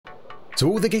To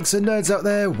all the geeks and nerds out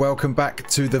there, welcome back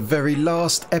to the very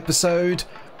last episode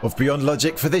of Beyond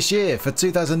Logic for this year, for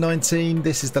 2019.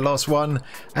 This is the last one,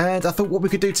 and I thought what we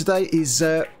could do today is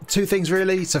two things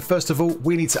really. So first of all,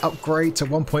 we need to upgrade to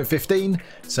 1.15,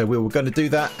 so we were going to do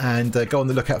that and go on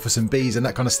the lookout for some bees and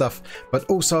that kind of stuff. But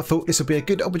also I thought this would be a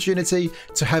good opportunity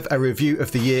to have a review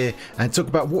of the year and talk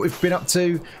about what we've been up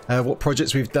to, what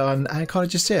projects we've done, and kind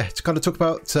of just, yeah, to kind of talk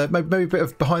about maybe a bit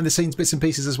of behind the scenes bits and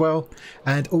pieces as well,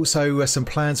 and also some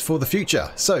plans for the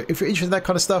future. So if you're interested in that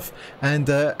kind of stuff and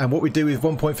what we do with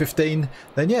 1.15,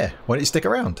 then yeah, why don't you stick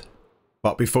around?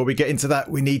 But before we get into that,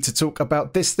 we need to talk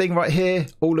about this thing right here,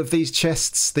 all of these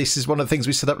chests. This is one of the things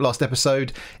we set up last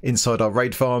episode inside our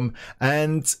raid farm,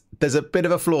 and there's a bit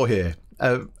of a flaw here.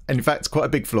 And in fact, quite a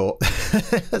big flaw.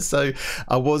 So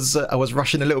I was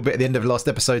rushing a little bit at the end of the last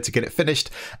episode to get it finished,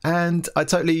 and I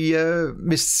totally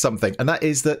missed something. And that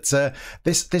is that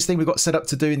this thing we've got set up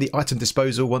to do in the item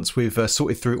disposal once we've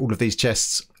sorted through all of these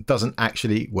chests doesn't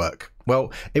actually work.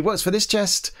 Well, it works for this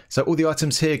chest, so all the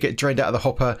items here get drained out of the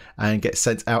hopper and get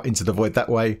sent out into the void that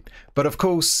way. But of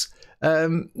course,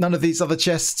 none of these other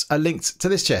chests are linked to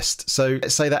this chest. So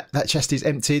let's say that chest is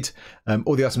emptied,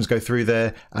 all the items go through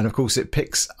there, and of course it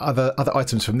picks other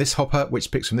items from this hopper,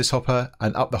 which picks from this hopper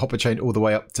and up the hopper chain all the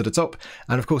way up to the top.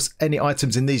 And of course any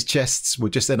items in these chests will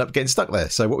just end up getting stuck there.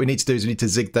 So what we need to do is we need to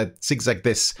zigzag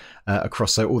this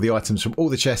across, so all the items from all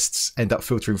the chests end up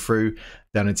filtering through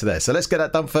down into there. So let's get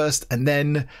that done first, and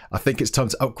then I think it's time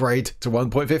to upgrade to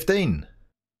 1.15.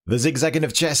 The zigzagging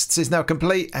of chests is now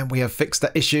complete, and we have fixed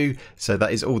that issue, so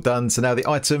that is all done. So now the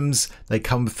items, they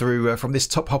come through from this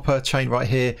top hopper chain right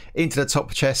here into the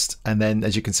top chest, and then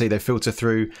as you can see they filter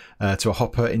through to a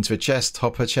hopper, into a chest,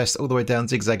 hopper, chest, all the way down,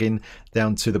 zigzagging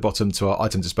down to the bottom to our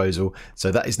item disposal.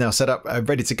 So that is now set up,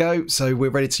 ready to go, so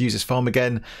we're ready to use this farm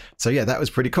again. So yeah, that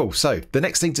was pretty cool. So the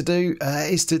next thing to do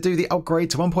is to do the upgrade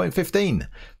to 1.15.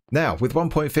 Now, with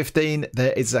 1.15,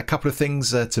 there is a couple of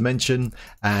things to mention,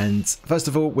 and first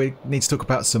of all, we need to talk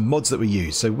about some mods that we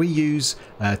use. So we use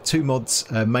two mods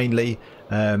mainly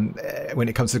when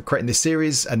it comes to creating this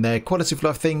series, and they're quality of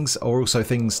life things, or also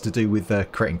things to do with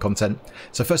creating content.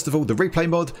 So first of all, the replay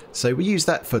mod. So we use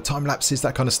that for time lapses,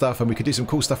 that kind of stuff, and we could do some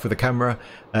cool stuff with the camera.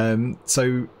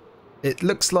 So it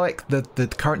looks like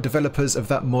the current developers of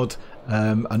that mod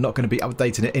are not going to be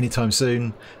updating it anytime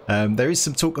soon. There is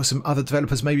some talk of some other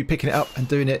developers maybe picking it up and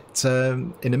doing it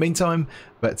in the meantime,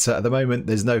 but at the moment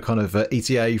there's no kind of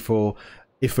ETA for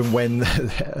if and when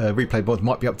replay mod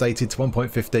might be updated to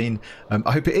 1.15.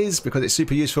 I hope it is, because it's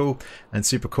super useful and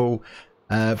super cool.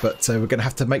 But we're going to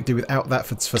have to make do without that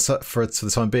for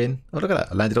the time being. Oh, look at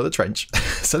that, I landed on the trench.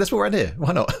 So let's walk around here,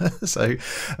 why not? So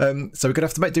we're going to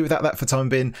have to make do without that for the time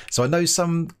being. So I know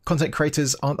some content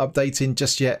creators aren't updating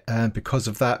just yet because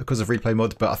of that, because of replay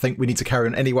mod, but I think we need to carry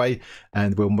on anyway,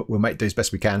 and we'll make do as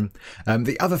best we can.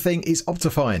 The other thing is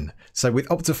Optifine. So with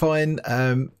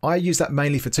Optifine, I use that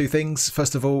mainly for two things.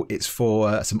 First of all, it's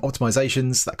for some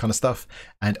optimizations, that kind of stuff.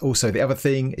 And also the other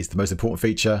thing is the most important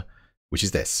feature, which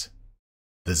is this.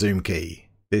 The zoom key.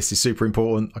 This is super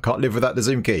important. I can't live without the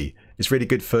zoom key. It's really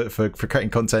good for creating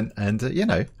content and you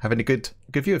know, having a good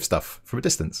view of stuff from a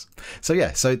distance. So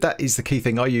yeah, so that is the key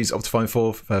thing I use Optifine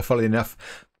for, funnily enough.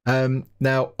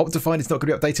 Now Optifine is not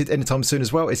going to be updated anytime soon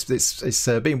as well. It's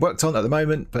being worked on at the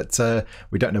moment, but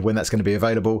we don't know when that's going to be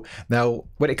available. Now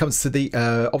when it comes to the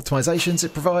optimizations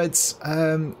it provides,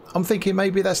 I'm thinking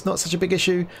maybe that's not such a big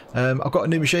issue. I've got a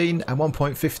new machine, and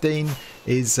 1.15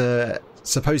 is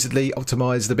supposedly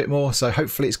optimized a bit more, so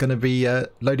hopefully it's going to be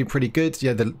loading pretty good.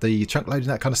 Yeah, the chunk loading,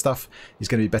 that kind of stuff is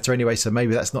going to be better anyway, so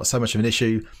maybe that's not so much of an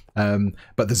issue.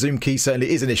 But the zoom key certainly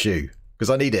is an issue,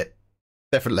 because I need it,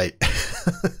 definitely.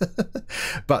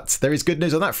 But there is good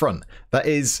news on that front. That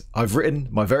is, I've written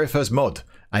my very first mod,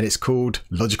 and it's called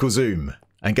Logical Zoom,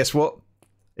 and guess what,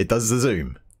 it does the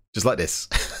zoom just like this.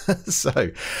 So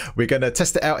we're going to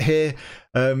test it out here.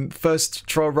 First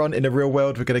trial run in the real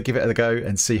world, we're going to give it a go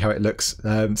and see how it looks.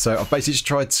 So I've basically just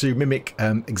tried to mimic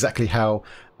exactly how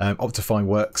Optifine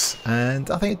works, and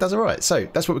I think it does alright. So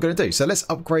that's what we're going to do. So let's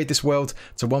upgrade this world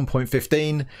to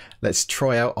 1.15. Let's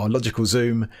try out our logical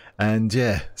zoom and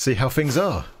yeah, see how things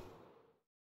are.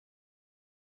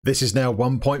 This is now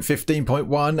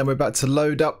 1.15.1, and we're about to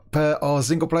load up our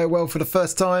single player world for the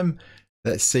first time.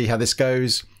 Let's see how this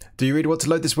goes. Do you really want to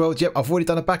load this world? Yep, I've already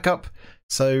done a backup,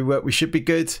 so we should be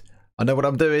good. I know what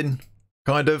I'm doing,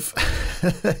 kind of.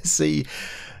 Let's see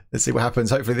what happens.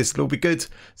 Hopefully this will all be good.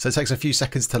 So it takes a few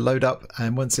seconds to load up,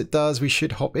 and once it does, we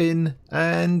should hop in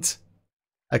and...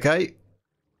 Okay.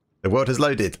 The world has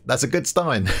loaded. That's a good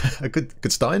sign. A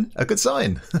good sign. A good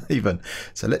sign, even.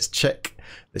 So let's check.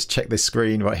 Let's check this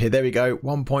screen right here. There we go.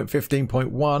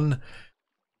 1.15.1.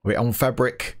 We're on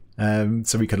Fabric,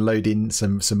 so we can load in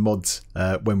some mods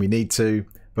when we need to.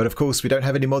 But of course, we don't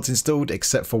have any mods installed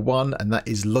except for one, and that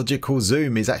is Logical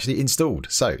Zoom is actually installed.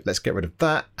 So let's get rid of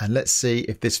that and let's see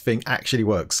if this thing actually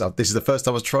works. This is the first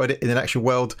time I've tried it in an actual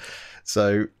world.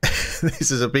 So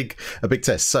this is a big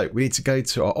test. So we need to go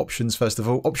to our options first of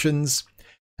all. Options,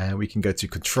 and we can go to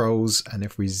controls. And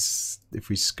if we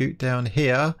scoot down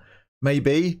here,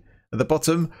 maybe at the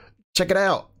bottom, check it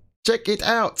out. Check it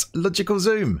out. Logical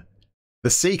Zoom, the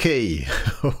C key.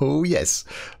 Oh yes.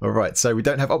 All right. So we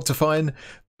don't have Optifine,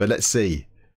 but let's see.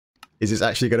 Is this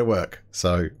actually going to work?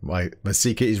 So my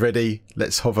C key is ready.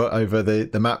 Let's hover over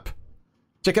the map.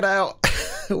 Check it out.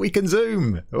 We can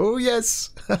zoom. Oh yes.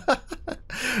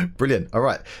 Brilliant. All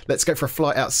right, let's go for a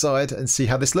flight outside and see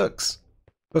how this looks.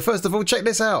 But first of all, check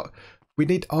this out. We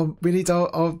need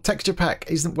our texture pack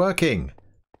isn't working.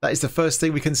 That is the first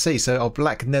thing we can see. So our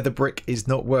black nether brick is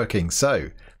not working. So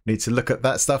we need to look at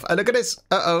that stuff. And look at this.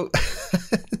 Our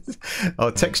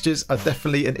textures are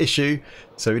definitely an issue.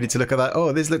 So we need to look at that.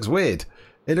 Oh, this looks weird.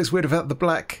 It looks weird without the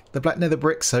black nether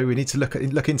brick, so we need to look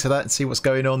into that and see what's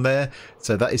going on there.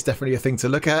 So that is definitely a thing to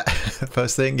look at.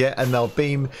 First thing, yeah, and our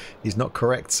beam is not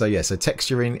correct. So yeah, so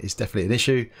texturing is definitely an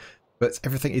issue, but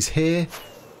everything is here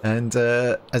and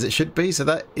as it should be. So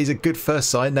that is a good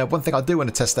first sign. Now, one thing I do want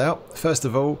to test out, first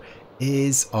of all,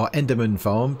 is our Enderman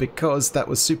farm, because that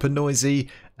was super noisy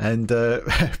and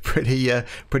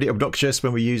pretty obnoxious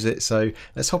when we use it. So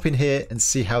let's hop in here and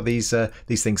see how these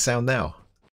things sound now.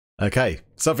 Okay,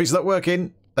 something's not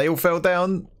working. They all fell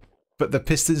down, but the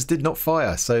pistons did not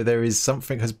fire. So there is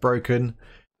something has broken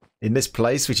in this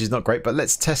place, which is not great. But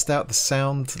let's test out the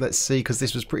sound. Let's see, because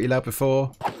this was pretty loud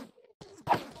before.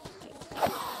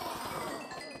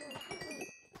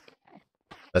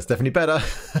 That's definitely better.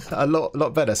 A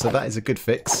lot better. So that is a good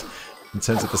fix in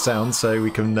terms of the sound. So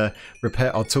we can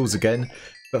repair our tools again.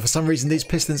 But for some reason, these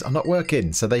pistons are not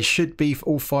working. So they should be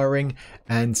all firing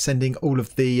and sending all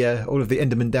of the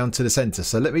Endermen down to the center.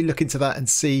 So let me look into that and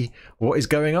see what is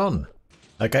going on.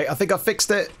 Okay, I think I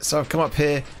fixed it. So I've come up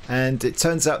here and it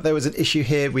turns out there was an issue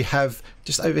here. We have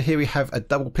just over here, we have a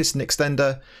double piston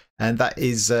extender, and that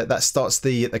is that starts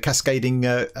the cascading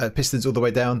pistons all the way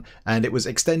down, and it was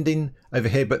extending over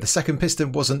here, but the second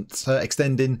piston wasn't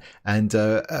extending and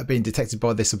being detected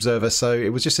by this observer. So it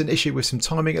was just an issue with some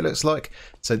timing, it looks like.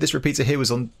 So this repeater here was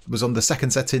on the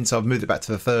second setting, so I've moved it back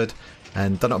to the third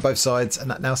and done it on both sides, and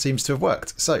that now seems to have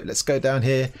worked. So let's go down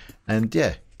here and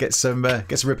yeah, get some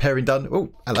repairing done.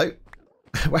 Oh, hello.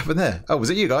 What happened there? Oh,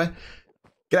 was it you, guy?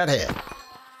 Get out of here.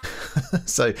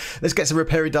 So let's get some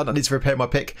repairing done. I need to repair my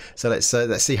pick. So let's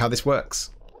see how this works.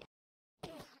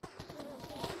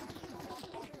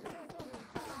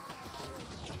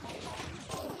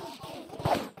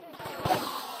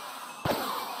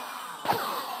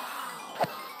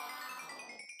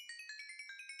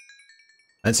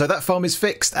 And so that farm is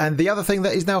fixed, and the other thing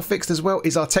that is now fixed as well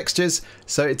is our textures.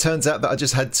 So it turns out that I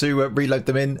just had to reload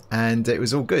them in and it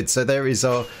was all good. So there is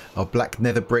our black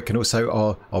nether brick, and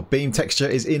also our beam texture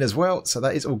is in as well. So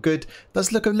that is all good.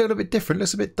 Does look a little bit different,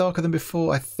 looks a bit darker than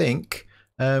before, I think,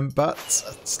 but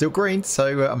still green.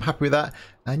 So I'm happy with that.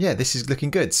 And yeah, this is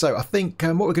looking good. So I think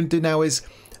what we're going to do now is,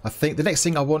 I think the next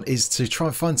thing I want is to try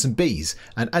and find some bees.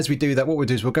 And as we do that, what we'll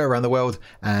do is we'll go around the world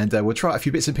and we'll try a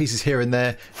few bits and pieces here and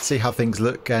there, see how things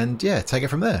look, and yeah, take it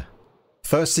from there.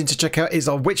 First thing to check out is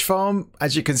our witch farm.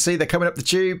 As you can see, they're coming up the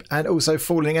tube and also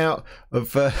falling out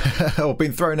of, or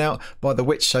being thrown out by the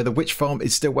witch. So the witch farm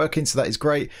is still working, so that is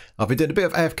great. I've been doing a bit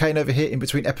of AFKing over here in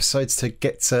between episodes to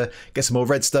get some more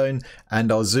redstone,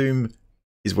 and our zoom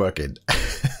is working.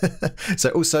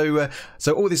 So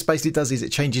all this basically does is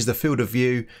it changes the field of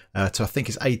view to, I think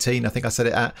it's 18, I think I set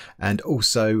it at, and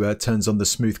also turns on the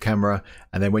smooth camera,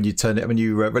 and then when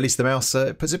you release the mouse,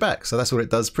 it puts it back. So that's what it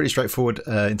does. Pretty straightforward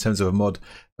in terms of a mod,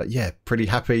 but yeah, pretty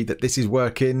happy that this is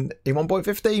working in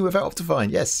 1.15 without Optifine.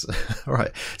 Yes. All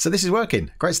right, so this is working.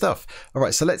 Great stuff. All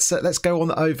right, so let's go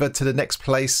on over to the next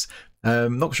place.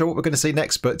 Not sure what we're going to see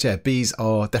next, but yeah, bees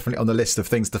are definitely on the list of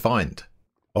things to find.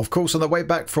 Of course, on the way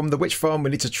back from the witch farm, we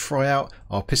need to try out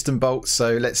our piston bolts.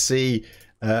 So let's see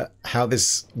how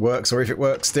this works, or if it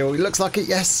works still. It looks like it.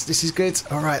 Yes, this is good.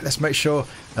 All right, let's make sure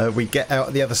we get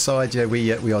out the other side. Yeah,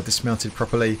 we are dismounted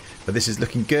properly, but this is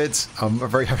looking good. I'm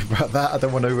very happy about that. I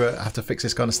don't want to have to fix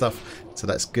this kind of stuff. So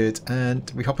that's good.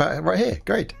 And we hop out right here.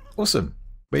 Great. Awesome.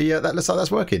 that looks like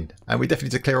that's working, and we definitely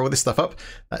need to clear all this stuff up.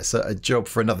 That's a job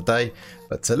for another day.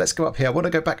 But let's go up here. I want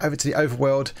to go back over to the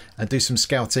overworld and do some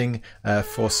scouting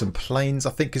for some planes,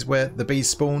 I think is where the bees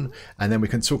spawn, and then we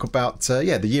can talk about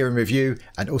yeah, the year in review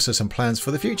and also some plans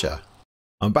for the future.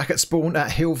 I'm back at spawn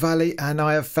at Hill Valley, and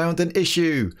I have found an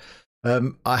issue.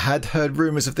 I had heard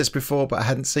rumours of this before, but I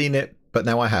hadn't seen it, but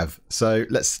now I have. So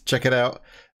let's check it out.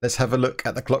 Let's have a look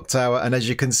at the clock tower, and as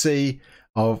you can see,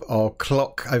 our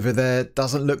clock over there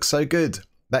doesn't look so good.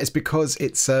 That is because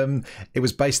it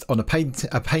was based on a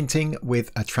painting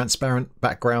with a transparent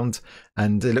background,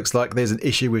 and it looks like there's an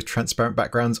issue with transparent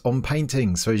backgrounds on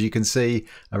paintings. So as you can see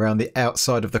around the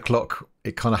outside of the clock,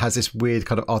 it kind of has this weird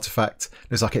kind of artifact.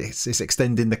 Looks like it's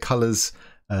extending the colours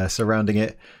surrounding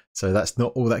it. So that's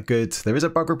not all that good. There is a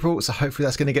bug report, so hopefully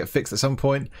that's going to get fixed at some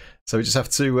point. So we just have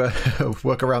to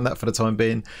work around that for the time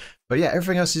being. But yeah,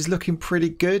 everything else is looking pretty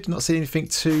good. Not seeing anything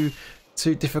too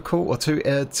difficult or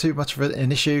too much of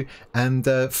an issue. And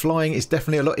flying is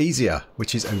definitely a lot easier,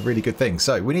 which is a really good thing.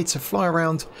 So we need to fly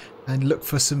around and look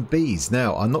for some bees.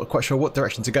 Now, I'm not quite sure what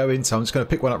direction to go in, so I'm just going to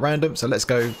pick one at random. So let's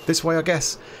go this way, I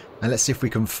guess. And let's see if we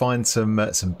can find some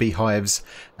beehives,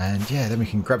 and yeah, then we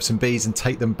can grab some bees and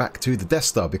take them back to the Death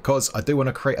Star, because I do want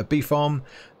to create a bee farm.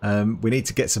 We need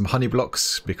to get some honey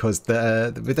blocks, because we're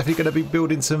definitely going to be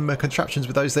building some contraptions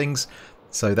with those things.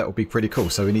 So that will be pretty cool.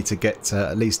 So we need to get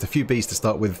at least a few bees to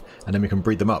start with, and then we can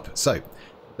breed them up. So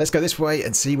let's go this way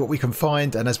and see what we can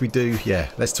find. And as we do,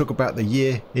 yeah, let's talk about the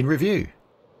year in review.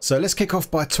 So let's kick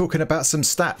off by talking about some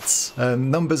stats.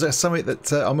 Numbers are something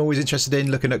that I'm always interested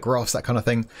in, looking at graphs, that kind of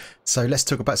thing. So let's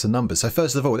talk about some numbers. So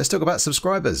first of all, let's talk about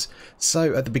subscribers.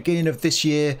 So at the beginning of this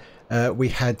year, we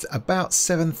had about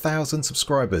 7,000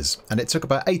 subscribers, and it took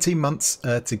about 18 months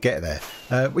to get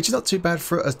there, which is not too bad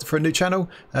for a new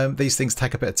channel. These things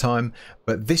take a bit of time,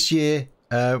 but this year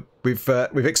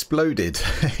we've exploded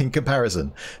in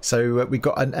comparison. So we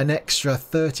got an extra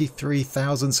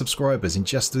 33,000 subscribers in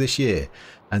just this year,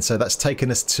 and so that's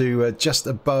taken us to just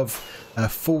above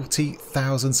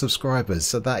 40,000 subscribers.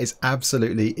 So that is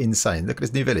absolutely insane. Look at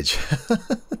this new village.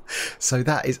 So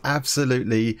that is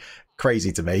absolutely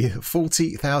crazy to me.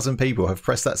 40,000 people have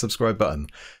pressed that subscribe button.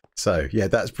 So yeah,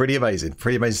 that's pretty amazing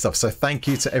stuff. So thank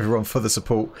you to everyone for the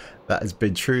support. That has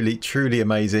been truly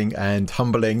amazing and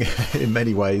humbling in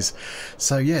many ways.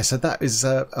 So yeah, so that is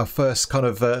our first kind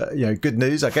of good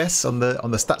news, I guess, on the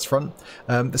stats front.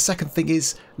 The second thing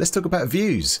is, let's talk about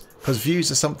views, because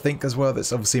views are something as well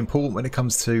that's obviously important when it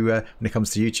comes to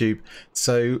YouTube.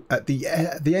 So at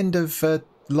the end of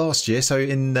last year, so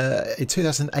in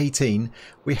 2018,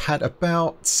 we had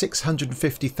about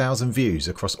 650,000 views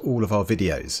across all of our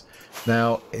videos.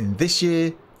 Now in this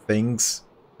year, things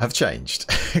have changed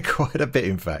quite a bit,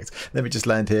 in fact. Let me just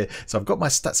land here. So I've got my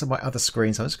stats on my other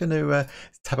screen, so I'm just going to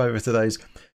tab over to those.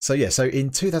 So yeah, so in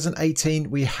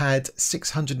 2018 we had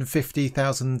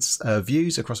 650,000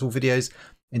 views across all videos.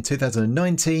 In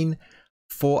 2019,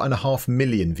 4.5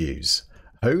 million views.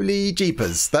 Holy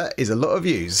jeepers, that is a lot of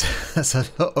views. That's a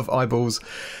lot of eyeballs.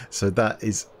 So that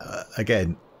is,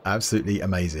 again, absolutely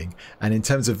amazing. And in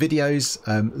terms of videos,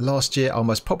 last year our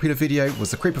most popular video was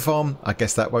the Creeper Farm. I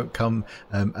guess that won't come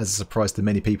as a surprise to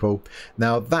many people.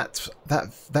 Now that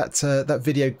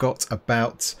video got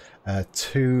about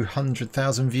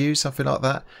 200,000 views, something like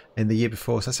that, in the year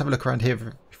before. So let's have a look around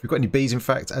here. If we've got any bees, in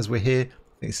fact, as we're here.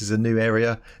 This is a new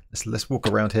area. Let's walk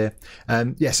around here.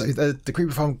 Yeah, so the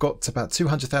Creeper Farm got about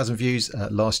 200,000 views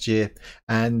last year,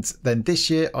 and then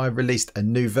this year I released a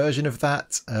new version of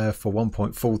that for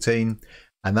 1.14,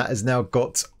 and that has now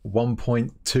got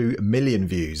 1.2 million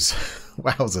views.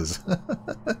 Wowzers.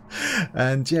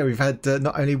 And yeah, we've had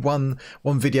not only one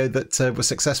video that was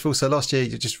successful. So last year,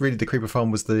 just really the Creeper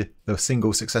Farm was the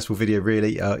single successful video,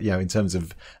 really, in terms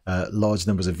of large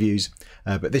numbers of views.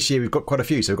 But this year we've got quite a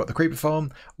few. So we've got the Creeper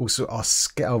Farm. Also our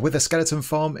Wither Skeleton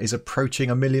Farm is approaching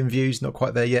 1 million views. Not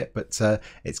quite there yet, but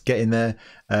it's getting there.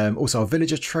 Also our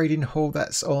Villager Trading Hall,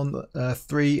 that's on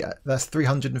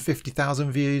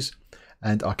 350,000 views.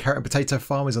 And our Carrot and Potato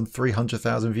Farm is on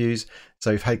 300,000 views.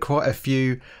 So we've had quite a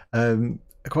few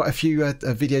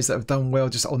videos that have done well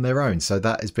just on their own. So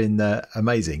that has been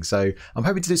amazing. So I'm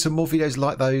hoping to do some more videos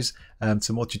like those,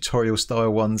 some more tutorial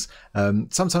style ones.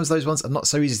 Sometimes those ones are not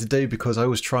so easy to do, because I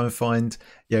always try and find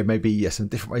maybe some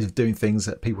different ways of doing things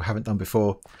that people haven't done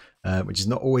before. Which is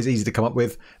not always easy to come up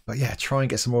with, but yeah, try and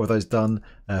get some more of those done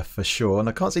for sure. And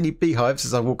I can't see any beehives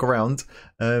as I walk around.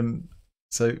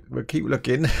 So we'll keep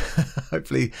looking.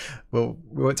 Hopefully, well,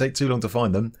 we won't take too long to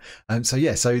find them. So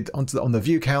yeah, so on the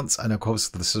view counts and of course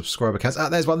the subscriber counts. Ah,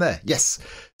 there's one there. Yes.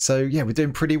 So yeah, we're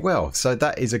doing pretty well. So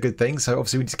that is a good thing. So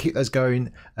obviously we need to keep those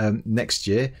going next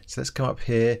year. So let's come up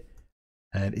here.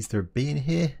 And is there a bee in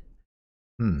here?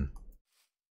 In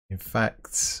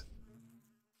fact,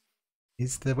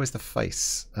 where's the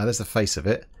face? There's the face of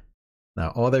it.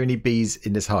 Now, are there any bees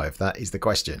in this hive? That is the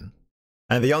question.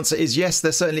 And the answer is yes,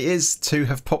 there certainly is. 2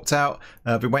 have popped out.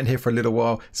 I've been waiting here for a little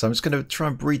while. So I'm just going to try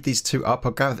and breed these 2 up.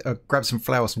 I'll grab some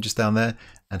flowers from just down there.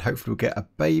 And hopefully we'll get a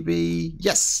baby.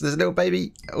 Yes, there's a little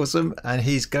baby. Awesome. And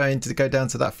he's going to go down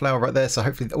to that flower right there. So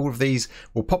hopefully all of these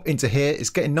will pop into here. It's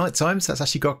getting night time, so that's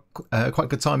actually got quite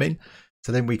good timing.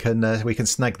 So then we can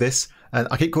snag this. And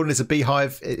I keep calling this a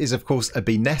beehive. It is, of course, a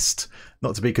bee nest,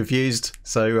 not to be confused.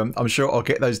 So I'm sure I'll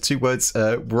get those 2 words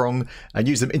wrong and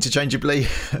use them interchangeably.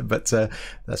 But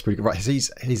that's pretty good. Right, he's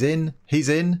in. He's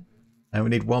in. And we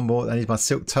need one more. I need my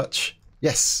silk touch.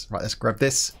 Yes. Right, let's grab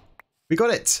this. We got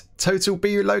it. Total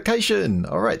bee location.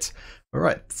 All right. All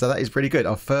right, so that is pretty good.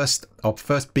 Our first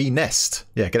bee nest.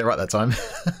 Yeah, get it right that time.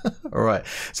 All right,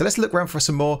 so let's look around for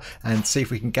some more and see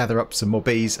if we can gather up some more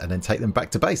bees and then take them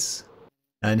back to base.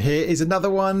 And here is another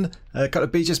one. A couple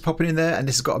of bees just popping in there, and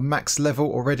this has got a max level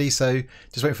already. So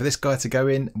just waiting for this guy to go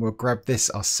in. We'll grab this,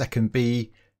 our second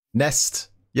bee nest.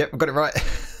 Yep, I got it right.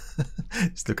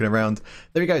 Just looking around.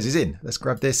 There he goes. He's in. Let's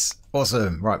grab this.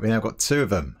 Awesome. Right, we now got 2 of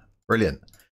them. Brilliant.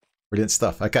 Brilliant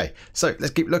stuff. Okay, so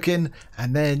let's keep looking,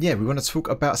 and then yeah, we want to talk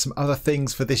about some other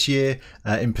things for this year,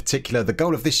 in particular the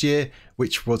goal of this year,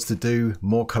 which was to do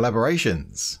more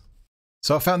collaborations.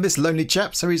 So I found this lonely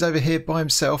chap. So he's over here by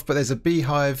himself, but there's a bee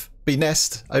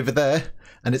nest over there,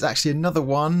 and it's actually another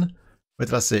one. Where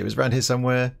did I see it? It was around here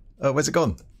somewhere. Oh, where's it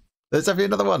gone? There's definitely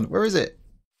another one. Where is it?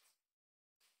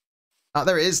 Ah,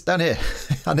 there it is, down here.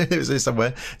 I knew it was here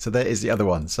somewhere. So there is the other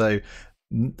one. So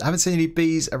I haven't seen any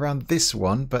bees around this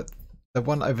one, but the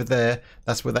one over there,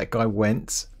 that's where that guy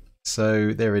went.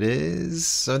 So there it is.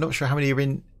 So I'm not sure how many are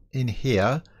in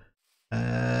here.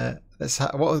 I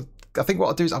think what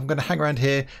I'll do is I'm going to hang around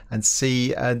here and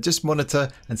see, and just monitor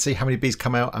and see how many bees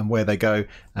come out and where they go.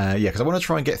 Yeah, because I want to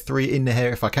try and get 3 in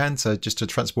here if I can, so just to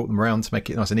transport them around to make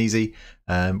it nice and easy.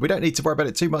 We don't need to worry about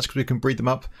it too much because we can breed them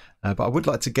up, but I would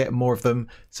like to get more of them.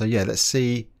 So yeah, let's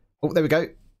see. Oh, there we go.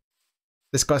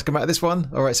 This guy's come out of this one.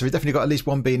 All right, so we've definitely got at least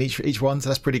 1 bee in each one, so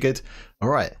that's pretty good. All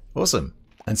right, awesome.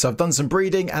 And so I've done some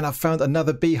breeding and I've found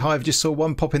another beehive. Just saw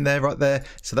one pop in there right there.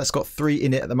 So that's got 3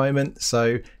 in it at the moment.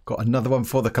 So got another one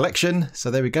for the collection. So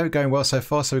there we go, going well so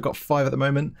far. So we've got 5 at the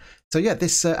moment. So yeah,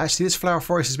 this actually this flower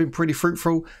forest has been pretty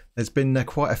fruitful. There's been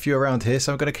quite a few around here.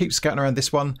 So I'm going to keep scouting around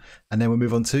this one, and then we'll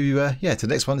move on to to the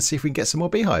next one and see if we can get some more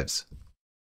beehives.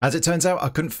 As it turns out, I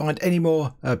couldn't find any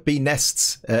more bee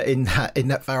nests in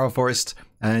that flower forest,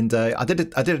 and I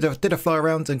did a fly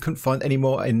around and couldn't find any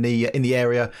more in the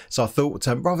area. So I thought,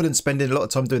 rather than spending a lot of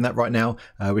time doing that right now,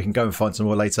 we can go and find some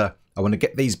more later. I want to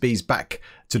get these bees back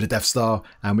to the Death Star,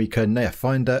 and we can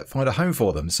find a home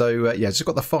for them. So yeah, just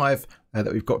got the 5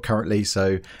 that we've got currently.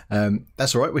 So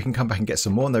that's all right. We can come back and get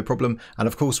some more, no problem. And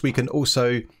of course, we can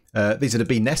also. These are the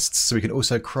bee nests, so we can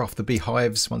also craft the bee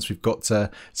hives once we've got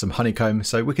some honeycomb.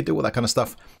 So we can do all that kind of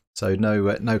stuff. So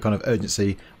no kind of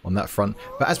urgency on that front.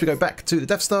 But as we go back to the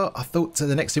Death Star, I thought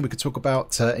the next thing we could talk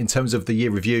about in terms of the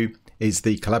year review is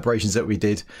the collaborations that we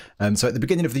did. So at the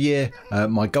beginning of the year,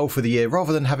 my goal for the year,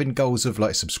 rather than having goals of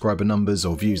like subscriber numbers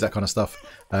or views, that kind of stuff,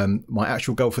 my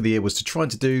actual goal for the year was to try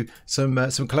and to do some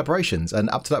collaborations. And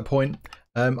up to that point,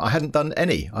 I hadn't done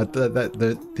any.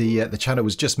 The channel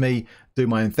was just me doing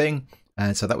my own thing,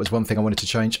 and so that was one thing I wanted to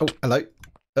change. Oh, hello.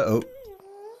 Uh-oh.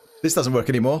 This doesn't work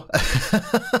anymore.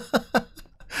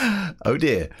 Oh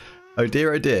dear. Oh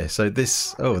dear, oh dear. So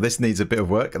this needs a bit of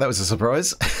work. That was a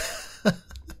surprise.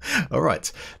 All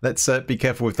right, let's be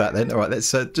careful with that then. All right,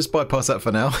 let's just bypass that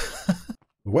for now.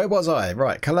 Where was I?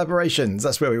 Right, collaborations.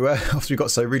 That's where we were after we got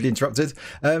so rudely interrupted.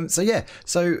 So yeah,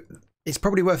 so it's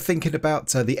probably worth thinking about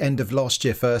the end of last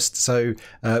year first. So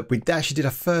we actually did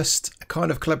a first kind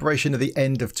of collaboration at the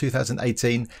end of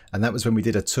 2018, and that was when we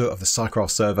did a tour of the Sci-Fi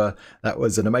server. That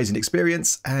was an amazing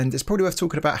experience, and it's probably worth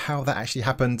talking about how that actually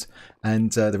happened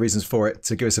and the reasons for it,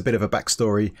 to give us a bit of a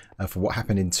backstory for what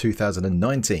happened in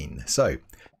 2019. So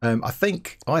I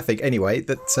think anyway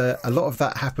that a lot of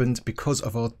that happened because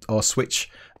of our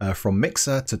switch from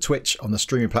Mixer to Twitch on the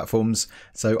streaming platforms.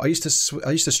 So I used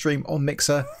to stream on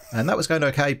Mixer, and that was going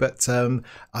okay, but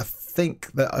I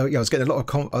think that I was getting a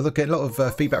lot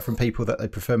of feedback from people that they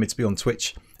prefer me to be on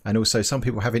Twitch and also some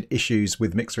people having issues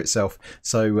with Mixer itself.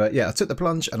 So yeah, I took the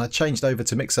plunge and I changed over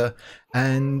to Mixer,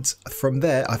 and from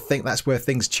there I think that's where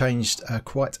things changed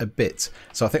quite a bit.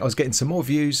 So I think I was getting some more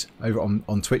views over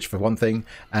on Twitch for one thing,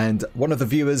 and one of the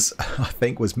viewers I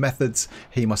think was Methods.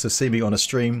 He must have seen me on a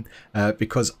stream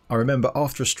because I remember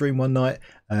after a stream one night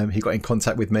he got in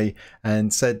contact with me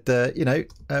and said, you know,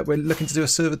 we're looking to do a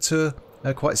server tour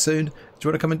quite soon. Do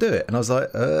you want to come and do it? And I was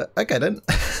like, okay then.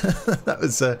 That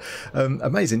was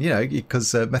amazing, you know,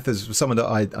 because Methods was someone that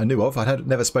I knew of. I had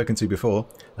never spoken to before,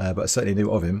 but I certainly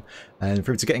knew of him. And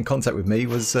for him to get in contact with me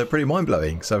was pretty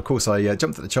mind-blowing. So of course I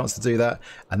jumped at the chance to do that,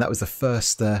 and that was the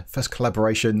first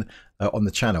collaboration on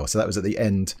the channel. So that was at the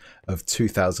end of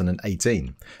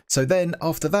 2018. So then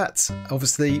after that,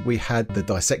 obviously we had the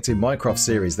Dissecting Minecraft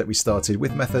series that we started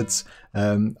with Methods.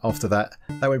 After that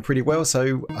went pretty well.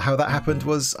 So how that happened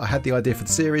was I had the idea for the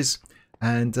series,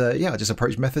 and yeah, I just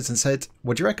approached Methods and said,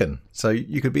 what do you reckon? So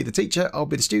you could be the teacher, I'll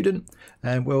be the student,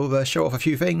 and we'll show off a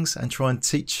few things and try and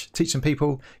teach some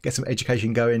people, get some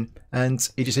education going. And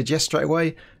he just said yes straight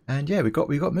away, and yeah, we got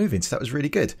moving. So that was really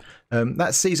good.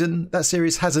 That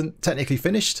series hasn't technically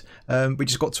finished. We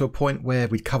just got to a point where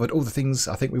we'd covered all the things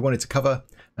I think we wanted to cover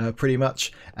pretty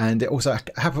much, and it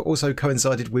also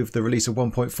coincided with the release of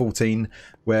 1.14,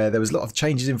 where there was a lot of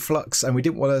changes in flux, and we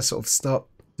didn't want to sort of start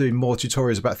doing more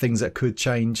tutorials about things that could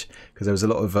change because there was a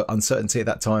lot of uncertainty at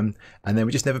that time, and then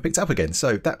we just never picked up again.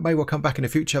 So that may well come back in the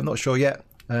future, I'm not sure yet,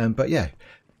 but yeah,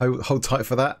 hold tight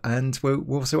for that, and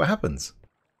we'll see what happens.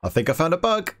 I think I found a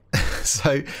bug. So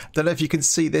I don't know if you can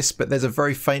see this, but there's a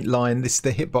very faint line. This is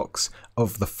the hitbox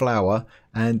of the flower,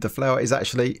 and the flower is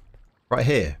actually right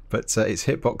here, but its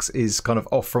hitbox is kind of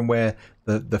off from where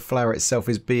the flower itself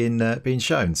is being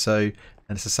shown. So,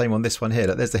 and it's the same on this one here.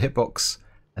 Look, there's the hitbox,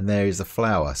 and there is the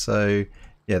flower. So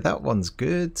yeah, that one's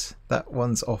good. That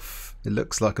one's off, it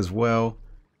looks like, as well.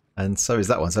 And so is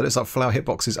that one. So it looks like flower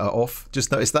hitboxes are off.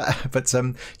 Just noticed that. But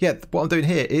yeah, what I'm doing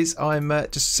here is I'm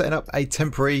just setting up a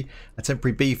temporary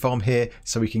bee farm here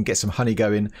so we can get some honey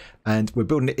going. And we're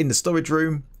building it in the storage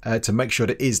room to make sure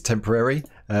that it is temporary.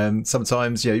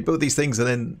 Sometimes, you know, you build these things and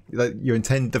then you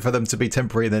intend for them to be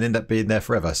temporary and then end up being there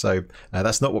forever. So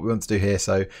that's not what we want to do here.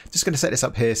 So just going to set this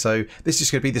up here. So this is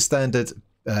just going to be the standard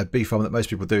bee farm that most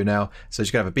people do now. So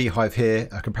you're going to have a beehive here,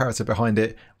 a comparator behind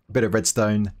it, a bit of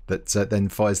redstone that then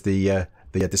fires the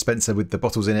dispenser with the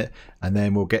bottles in it, and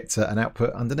then we'll get an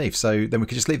output underneath. So then we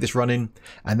can just leave this running,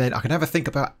 and then I can have a think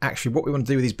about actually what we want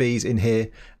to do with these bees in here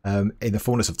in the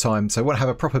fullness of time. So I want to have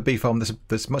a proper bee farm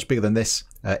that's much bigger than this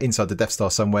inside the Death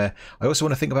Star somewhere. I also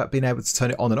want to think about being able to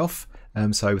turn it on and off.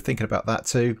 So thinking about that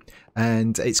too,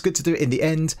 and it's good to do it in the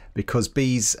end because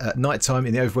bees at night time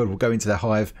in the overworld will go into their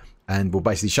hive and will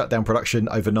basically shut down production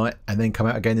overnight and then come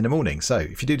out again in the morning. So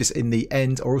if you do this in the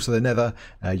end or also the nether,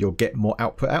 you'll get more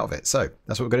output out of it. So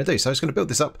that's what we're going to do. So I'm just going to build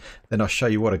this up, then I'll show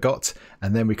you what I got,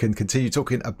 and then we can continue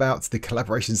talking about the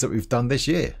collaborations that we've done this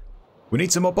year. We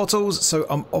need some more bottles, so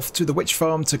I'm off to the witch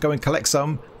farm to go and collect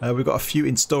some. We've got a few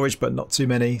in storage, but not too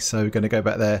many, so we're going to go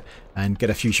back there and get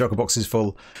a few shulker boxes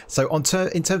full. So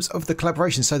in terms of the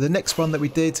collaboration, so the next one that we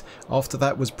did after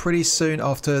that was pretty soon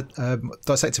after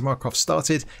Dissecting Minecraft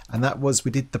started, and that was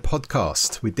we did the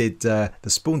podcast. We did the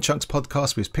Spawn Chunks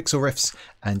podcast with Pixel Riffs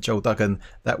and Joel Duggan.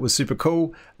 That was super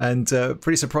cool, and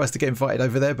pretty surprised to get invited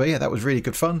over there, but yeah, that was really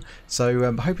good fun. So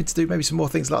I'm hoping to do maybe some more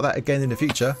things like that again in the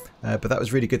future, but that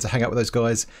was really good to hang out with those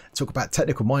guys, talk about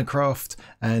technical Minecraft,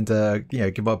 and you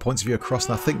know, give my points of view across.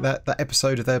 And I think that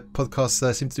episode of their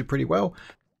podcast seemed to do pretty well.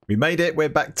 We made it. We're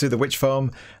back to the witch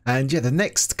farm, and yeah, the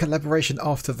next collaboration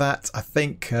after that, I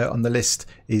think on the list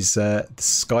is the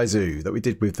Sky Zoo that we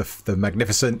did with the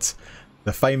magnificent,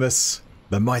 the famous,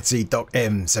 the mighty Doc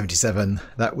M77.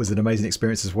 That was an amazing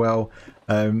experience as well.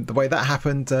 The way that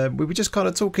happened, we were just kind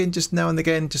of talking just now and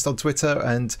again, just on Twitter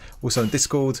and also on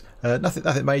Discord.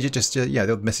 Nothing major, just yeah,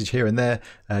 the odd message here and there,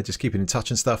 just keeping in touch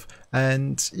and stuff.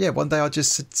 And yeah, one day I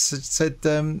just said,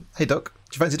 "Hey Doc,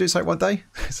 do you fancy doing something one day?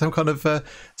 some kind of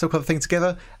thing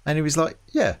together?" And he was like,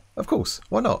 "Yeah, of course,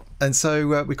 why not?" And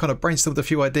so we kind of brainstormed a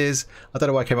few ideas. I don't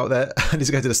know why I came up there. I need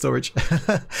to go to the storage.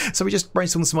 So we just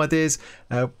brainstormed some ideas,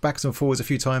 backwards and forwards a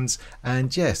few times,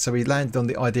 and yeah, so we landed on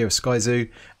the idea of Sky Zoo,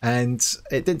 and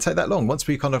it didn't take that long. Once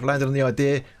we kind of landed on the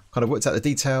idea, kind of worked out the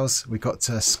details, we got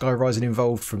Sky Rising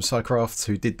involved from Psycraft,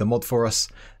 who did the mod for us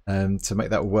to make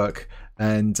that all work.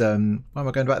 And why am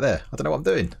I going back there? I don't know what I'm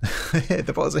doing.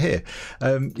 The bottles are here.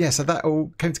 Yeah, so that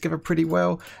all came together pretty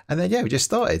well. And then, yeah, we just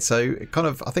started. So kind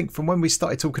of, I think from when we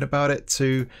started talking about it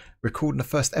to recording the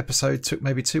first episode took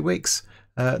maybe 2 weeks.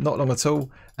 not long at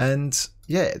all. And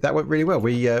yeah, that went really well.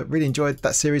 We really enjoyed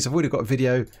that series. I've already got a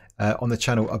video on the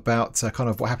channel about kind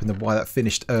of what happened and why that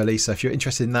finished early. So if you're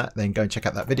interested in that, then go and check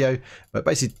out that video. But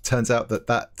basically, it turns out that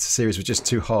that series was just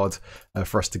too hard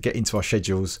for us to get into our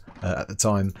schedules at the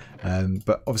time.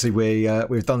 But obviously,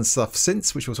 we've done stuff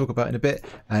since, which we'll talk about in a bit.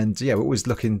 And yeah, we're always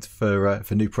looking for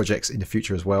new projects in the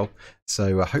future as well.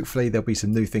 So hopefully, there'll be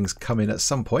some new things coming at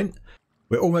some point.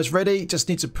 We're almost ready, just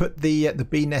need to put the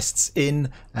bee nests in,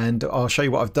 and I'll show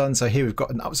you what I've done. So here we've got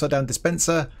an upside down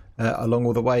dispenser along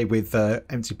all the way with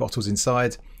empty bottles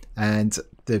inside, and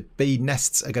the bee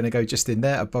nests are going to go just in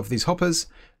there above these hoppers,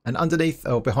 and underneath,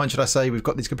 or behind should I say, we've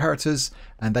got these comparators,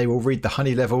 and they will read the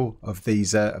honey level of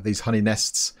these honey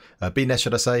nests, bee nests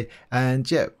should I say, and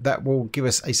yeah, that will give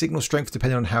us a signal strength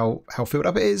depending on how filled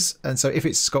up it is. And so if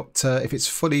it's got if it's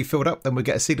fully filled up, then we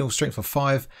get a signal strength of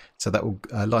 5, so that will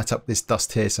light up this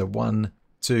dust here. So 1,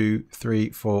 2, 3,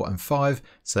 4, and 5.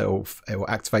 So it will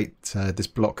activate this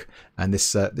block and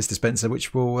this dispenser,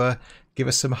 which will give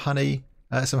us some honey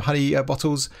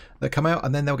bottles that come out,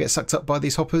 and then they'll get sucked up by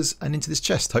these hoppers and into this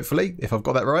chest, hopefully, if I've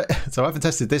got that right. So I haven't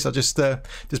tested this, I just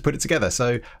put it together.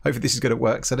 So hopefully this is going to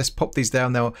work. So let's pop these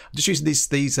down now. I'm just using these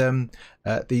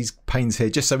panes here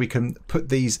just so we can put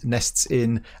these nests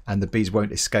in and the bees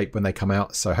won't escape when they come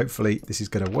out. So hopefully this is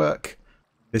going to work.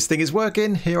 This thing is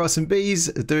working. Here are some bees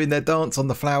doing their dance on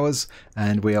the flowers,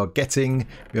 and we are getting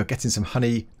some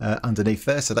honey underneath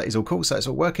there. So that is all cool. So it's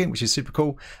all working, which is super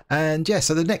cool. And yeah,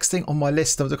 so the next thing on my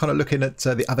list, I was kind of looking at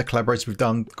the other collaborations we've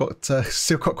done.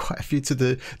 Still got quite a few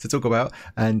to talk about,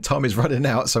 and time is running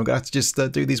out, so I'm gonna have to just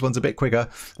do these ones a bit quicker.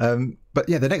 But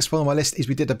yeah, the next one on my list is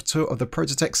we did a tour of the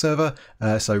Prototech server.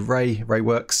 So Ray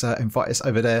Works invited us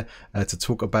over there to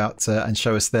talk about and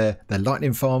show us their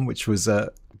lightning farm, which was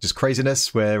just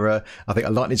craziness, where I think a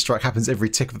lightning strike happens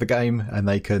every tick of the game, and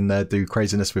they can do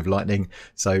craziness with lightning.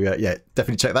 So yeah,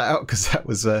 definitely check that out, because that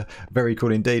was very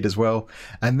cool indeed as well.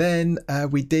 And then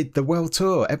we did the world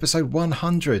tour, episode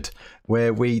 100,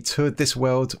 where we toured this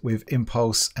world with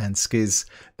Impulse and Skiz.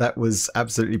 That was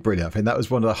absolutely brilliant. I think that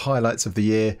was one of the highlights of the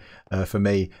year for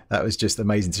me. That was just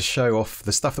amazing to show off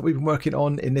the stuff that we've been working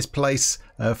on in this place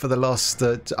for the last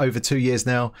over 2 years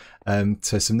now,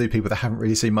 to some new people that haven't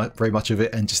really seen very much of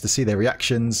it, and just to see their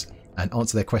reactions and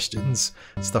answer their questions,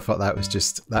 stuff like that was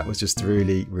just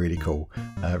really, really cool,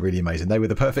 really amazing. They were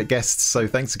the perfect guests, so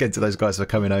thanks again to those guys for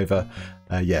coming over.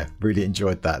 Yeah, really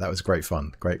enjoyed that. That was great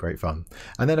fun, great fun.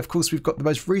 And then of course we've got the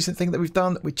most recent thing that we've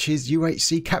done, which is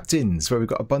UHC Captains, where we've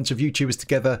got a bunch of YouTubers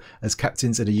together as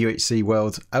captains in a UHC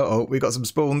world. Oh, we got some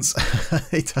spawns. I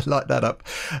need to light that up.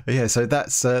 Yeah, so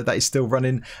that is still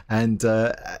running, and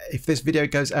if this video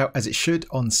goes out as it should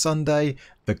on Sunday,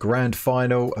 the grand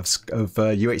final of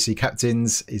UHC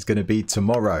Captains is going to be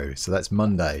tomorrow, so that's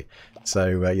Monday.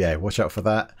 So yeah, watch out for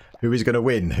that. Who is going to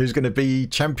win? Who's going to be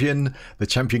champion? The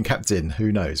champion captain?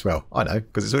 Who knows? Well, I know,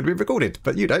 because it's already been recorded,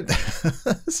 but you don't.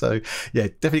 So yeah,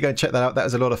 definitely go and check that out. That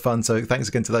was a lot of fun. So thanks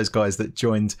again to those guys that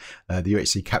joined the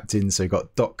UHC Captains. So we've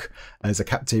got Doc as a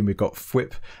captain, we've got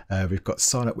Fwip, we've got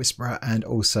Silent Whisperer, and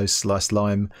also Sliced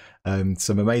Lime.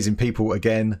 Some amazing people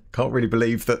again. Can't really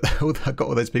believe that I got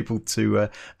all those people to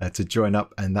join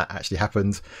up, and that actually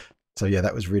happened. So yeah,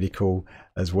 that was really cool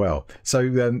as well. So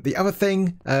the other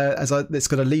thing, that's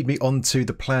going to lead me on to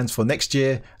the plans for next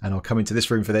year, and I'll come into this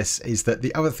room for this, is that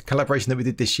the other collaboration that we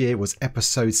did this year was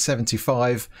episode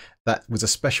 75. That was a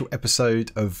special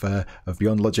episode of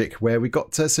Beyond Logic, where we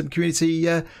got some community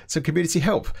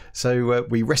help. So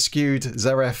we rescued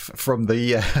Zaref from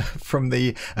the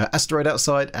asteroid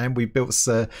outside, and we built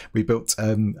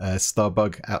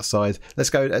Starbug outside. Let's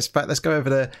go over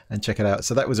there and check it out.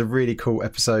 So that was a really cool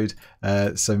episode.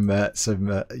 Doing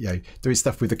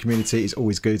stuff with the community is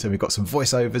always good, and we've got some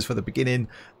voiceovers for the beginning.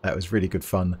 That was really good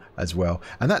fun as well.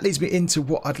 And that leads me into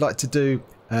what I'd like to do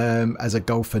as a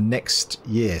goal for next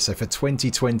year. So for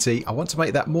 2020, I want to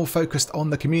make that more focused on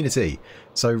the community.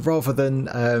 So rather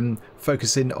than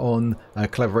focusing on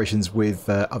collaborations with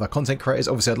other content creators,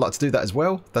 obviously I'd like to do that as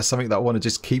well. That's something that I want to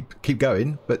just keep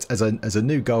going. But as a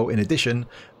new goal, in addition,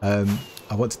 I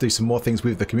want to do some more things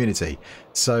with the community.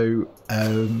 So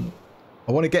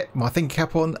I want to get my thinking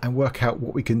cap on and work out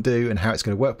what we can do and how it's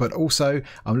going to work, but also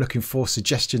I'm looking for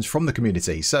suggestions from the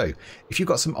community. So if you've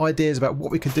got some ideas about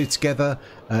what we can do together,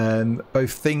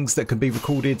 both things that can be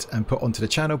recorded and put onto the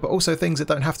channel, but also things that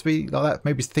don't have to be like that,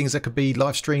 maybe things that could be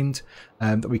live streamed,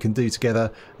 that we can do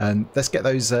together, let's get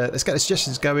those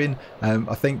suggestions going.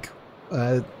 I think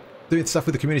doing stuff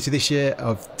with the community this year.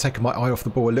 I've taken my eye off the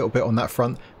ball a little bit on that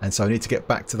front, and so I need to get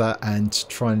back to that and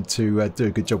trying to do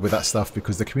a good job with that stuff,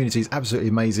 because the community is absolutely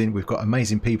amazing. We've got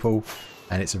amazing people,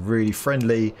 and it's a really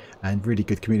friendly and really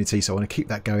good community, so I want to keep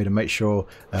that going and make sure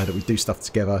that we do stuff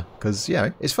together, because, you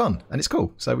know, it's fun and it's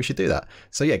cool, so we should do that.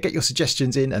 So yeah, get your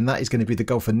suggestions in, and that is going to be the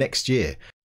goal for next year.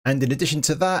 And in addition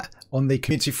to that, on the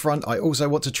community front, I also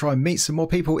want to try and meet some more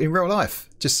people in real life,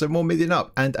 just some more meeting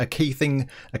up. And a key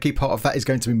part of that is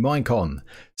going to be Minecon.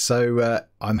 So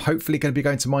I'm hopefully going to be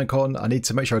going to Minecon. I need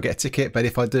to make sure I get a ticket, but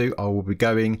if I do, I will be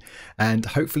going, and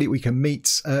hopefully we can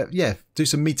meet, do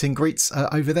some meet and greets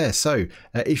over there. So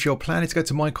if you're planning to go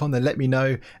to Minecon, then let me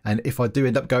know. And if I do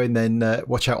end up going, then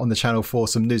watch out on the channel for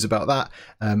some news about that.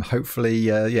 Hopefully,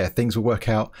 things will work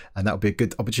out, and that'll be a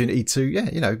good opportunity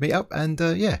to, meet up and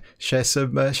share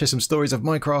some stories of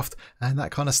Minecraft and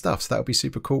that kind of stuff. So that'll be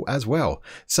super cool as well.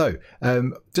 So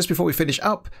just before we finish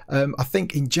up, I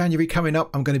think in January coming up,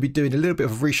 I'm going to be doing a little bit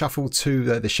of reshuffle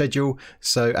to the schedule.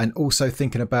 So, and also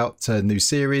thinking about new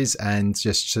series and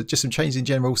just some changes in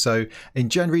general. So in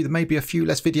January, there may be a few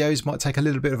less videos, might take a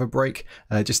little bit of a break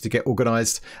just to get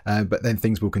organized, but then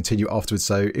things will continue afterwards.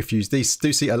 So if you do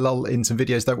see a lull in some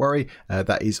videos, don't worry,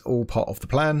 that is all part of the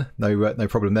plan. No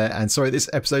problem there. And sorry, this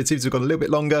episode seems to have gone a little bit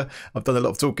longer. I've done a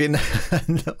lot of talking,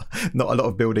 not a lot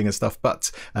of building and stuff,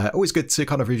 but always good to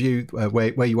kind of review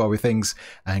where you are with things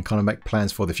and kind of make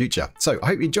plans for the future. So I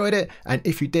hope you enjoyed it, and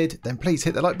if you did, then please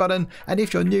hit the like button, and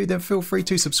if you're new, then feel free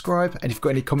to subscribe, and if you've got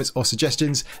any comments or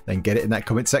suggestions, then get it in that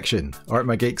comment section. All right,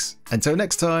 my geeks, until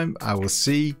next time, I will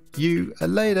see you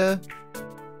later.